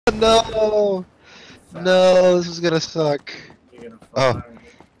No! No, this is gonna suck. You're gonna fall.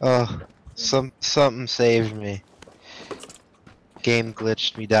 Oh, something saved me. Game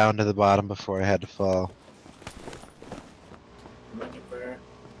glitched me down to the bottom before I had to fall. I'm looking for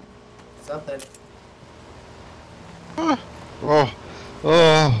something. Oh,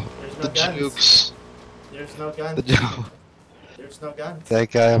 oh, There's no the guns. jukes. There's no guns. The juke. There's no guns. That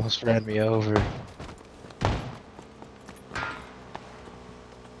guy almost ran me over.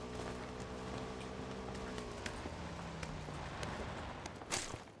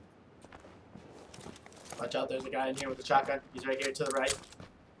 Watch out, there's a guy in here with a shotgun. He's right here to the right.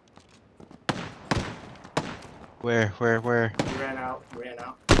 Where? He ran out.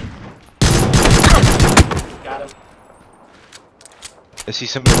 Got him. I see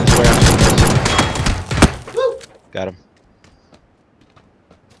somebody in this warehouse. Woo! Got him.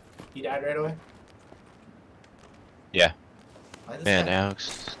 He died right away? Yeah. Why this Man, guy?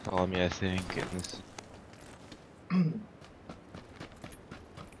 Alex called me, I think. And this... I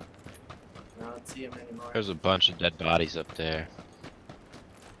don't see him anymore. There's a bunch of dead bodies up there.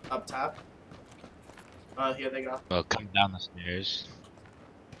 Up top? Oh, here they go. Well, come down the stairs.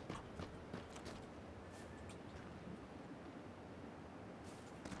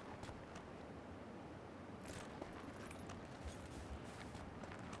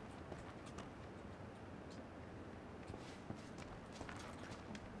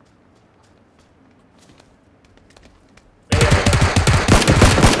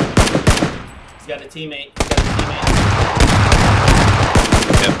 He's got a teammate.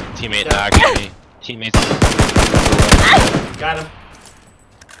 Yep, teammate knocked me. Teammates. Got him.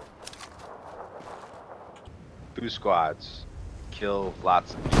 2 squads. Kill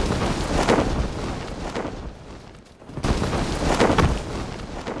lots of people.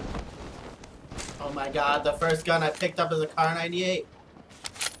 Oh my god, the first gun I picked up is a Car 98.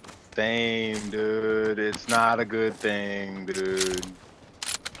 Same, dude. It's not a good thing, dude.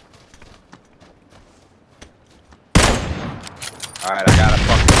 Alright, I got a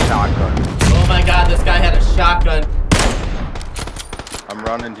fucking shotgun. Oh my god, this guy had a shotgun. I'm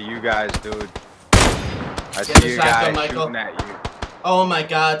running to you guys, dude. I Get the see you shotgun, guys Michael. shooting at you. Oh my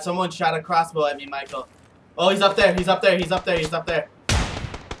god, someone shot a crossbow at me, Michael. Oh, he's up there.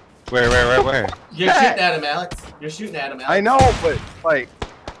 Where? You're shooting at him, Alex. I know, but, like...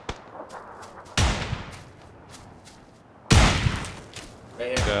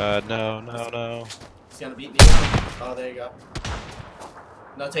 Right here. God, no. He's gonna beat me. Oh, there you go.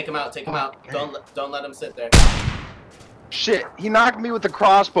 No, take him out. Don't let him sit there. Shit, he knocked me with the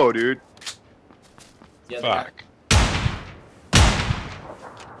crossbow, dude. The other guy. Fuck.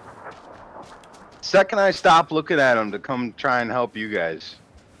 Second I stop looking at him to come try and help you guys.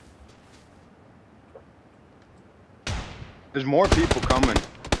 There's more people coming.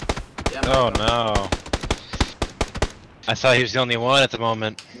 Yeah, Oh Michael. no. I thought he was the only one at the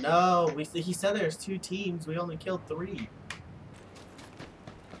moment. No, he said there's 2 teams. We only killed 3.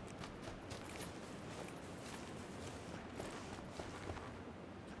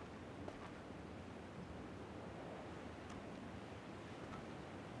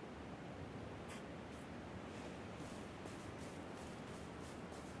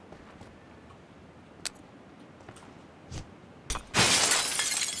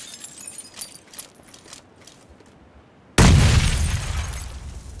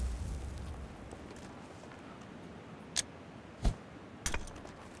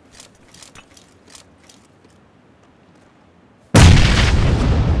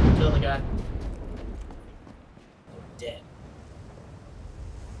 Kill the guy. Dead.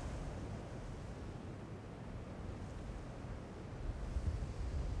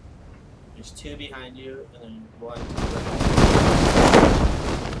 There's 2 behind you, and then 1 to the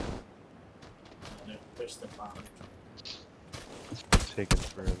right. Push the bomb. It's taking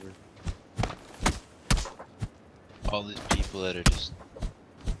forever. All these people that are just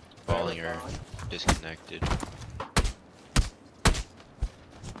falling or disconnected.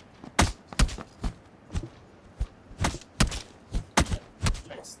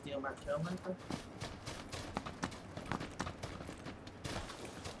 Try to steal my kill, Michael.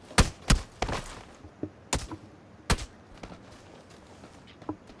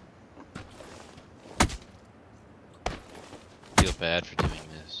 Feel bad for doing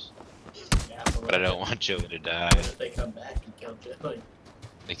this, Yeah, but I don't want Joey to die. What if they come back and kill Joey?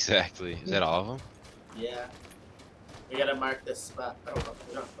 Exactly. Is that all of them? Yeah. We gotta mark this spot. Oh, we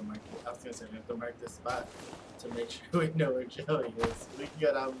don't have to mark it. I was gonna say we have to mark this spot to make sure we know where Joey is. We can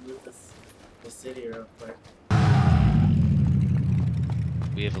go down and move the city real quick.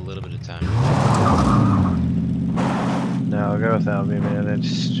 We have a little bit of time. No, go without me, man.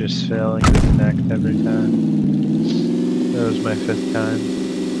 It's just failing to connect every time. That was my 5th time.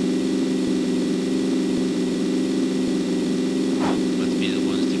 Let's be the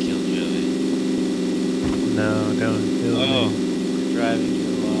ones to kill Joey. No, don't kill Oh, me. we're driving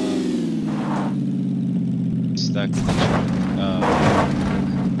to stuck in the truck.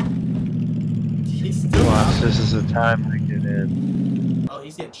 He's still Watch, out. this is the time to get in. Oh,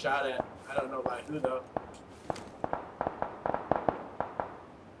 he's getting shot at. I don't know by who though.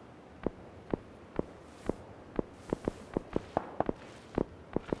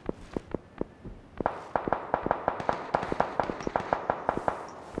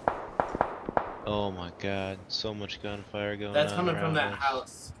 Oh my god, so much gunfire going on. That's coming from around that us.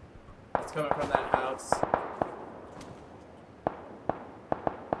 house. That's coming from that house.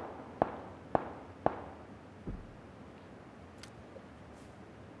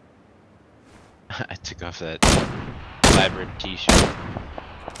 I took off that vibrant t-shirt.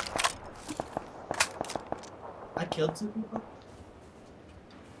 I killed 2 people.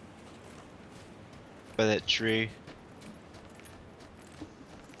 By that tree.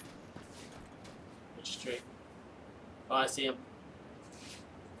 Which tree? Oh, I see him.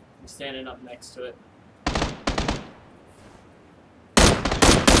 I'm standing up next to it.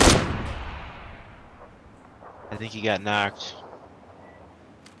 I think he got knocked.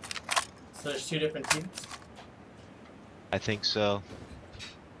 So there's 2 different teams. I think so.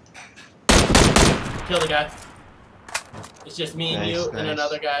 Kill the guy. It's just me and Nice, you and nice.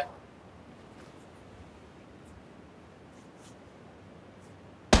 another guy.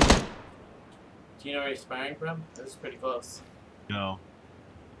 Do you know where he's firing from? That was pretty close. No.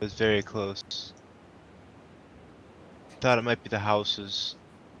 It was very close. Thought it might be the houses.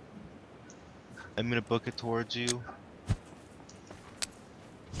 I'm gonna book it towards you.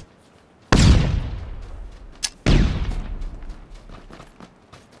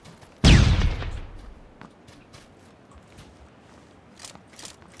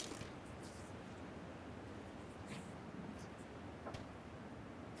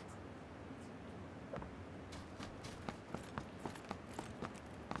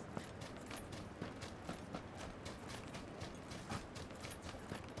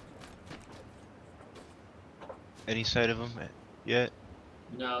 Any sight of him yet?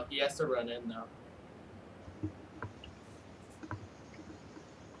 No, he has to run in though.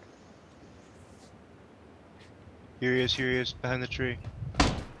 Here he is, behind the tree.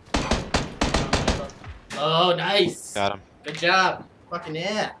 Oh, nice! Got him. Good job! Fucking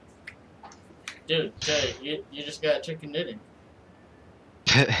yeah! Dude, Jay, you just got chicken knitting.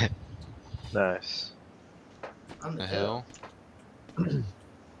 Nice. On the The hill. hell?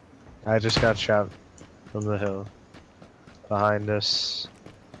 I just got shot from the hill. Behind us.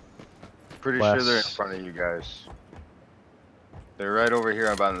 Pretty sure they're in West. front of you guys. They're right over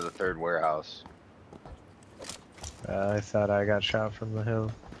here about the 3rd warehouse. I thought I got shot from the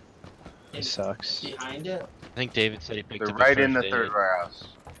hill. It In- sucks. Behind it? I think David said he picked They're up right a in the first 3rd aid. warehouse.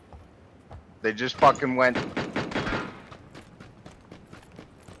 They just fucking went. Damn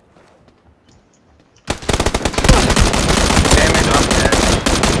it, I'm dead.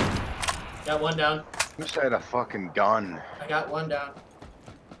 Got one down. Wish I had a fucking gun. I got one down.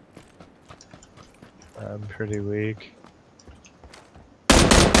 I'm pretty weak.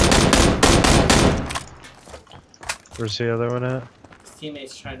 Where's the other one at? His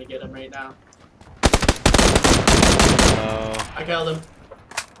teammate's trying to get him right now. Oh, I killed him.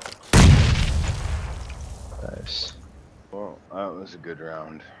 Nice. Well, that was a good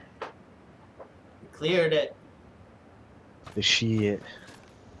round. We cleared it. The shit.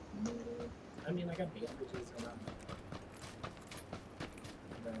 I mean, I got bandages around.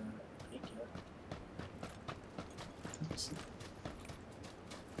 Thank you.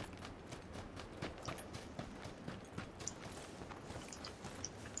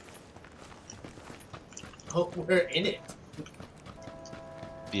 Oh, we're in it.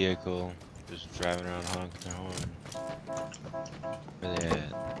 vehicle. Just driving around honking their horn. Where they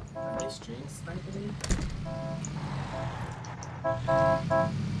at? Are they stream sniping me?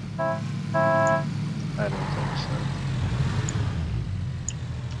 I don't think so.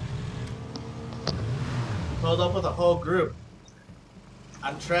 Pulled up with a whole group.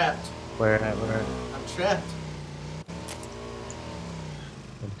 I'm trapped. Where at? Where at? I'm trapped.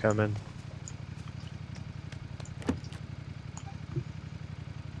 I'm coming.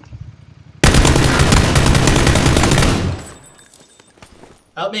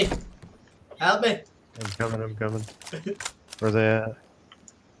 Help me. Help me. I'm coming. I'm coming. Where they at?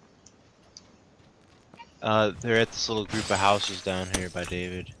 They're at this little group of houses down here by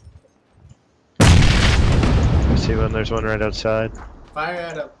David. I see see one. There's one right outside. Fire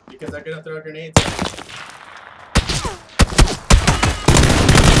at him, because they're gonna throw grenades at him.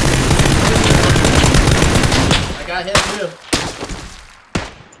 I got hit too.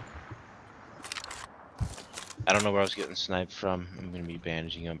 I don't know where I was getting sniped from. I'm gonna be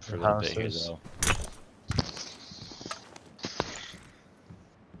bandaging up for a little bit here Houses. though.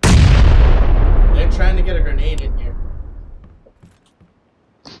 They're trying to get a grenade in here.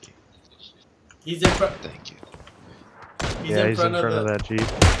 He's in front. Thank you. He's Yeah, in he's front in front of of the. that Jeep.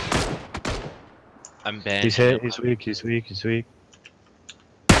 I'm bandaging. He's hit. up. He's weak. He's weak. He's weak.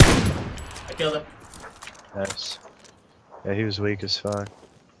 I killed him. Nice. Yeah, he was weak as fuck.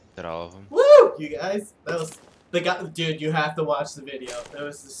 Hit all of them. Woo! You guys, that was the guy. Dude, you have to watch the video. That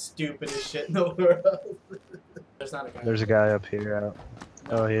was the stupidest shit in the world. There's not a guy. There's a guy up here out.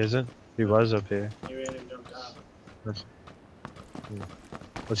 Oh, he isn't? He was up here. He ran and jumped out.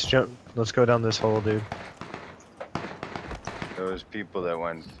 Let's jump. Let's go down this hole, dude. There was people that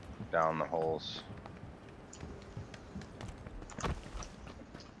went down the holes.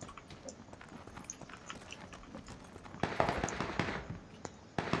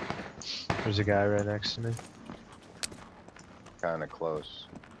 There's a guy right next to me. Kinda close.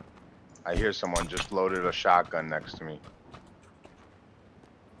 I hear someone just loaded a shotgun next to me.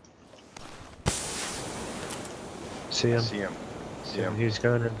 See I him? see him. See him. He's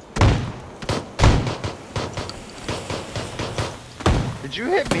going in. Did you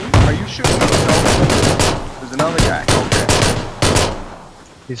hit me? Are you shooting me? No. There's another guy. Okay.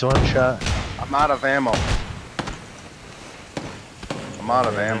 He's one shot. I'm out of ammo. I'm out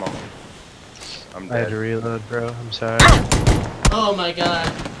of ammo. I'm I had dead. to reload, bro. I'm sorry. Oh my god.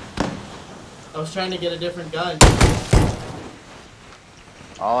 I was trying to get a different gun.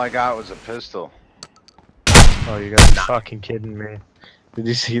 All I got was a pistol. Oh, you guys are fucking kidding me. Did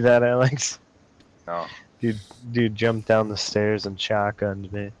you see that, Alex? No. Dude jumped down the stairs and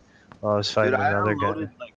shotgunned me while I was fighting Dude, I another unloaded guy. like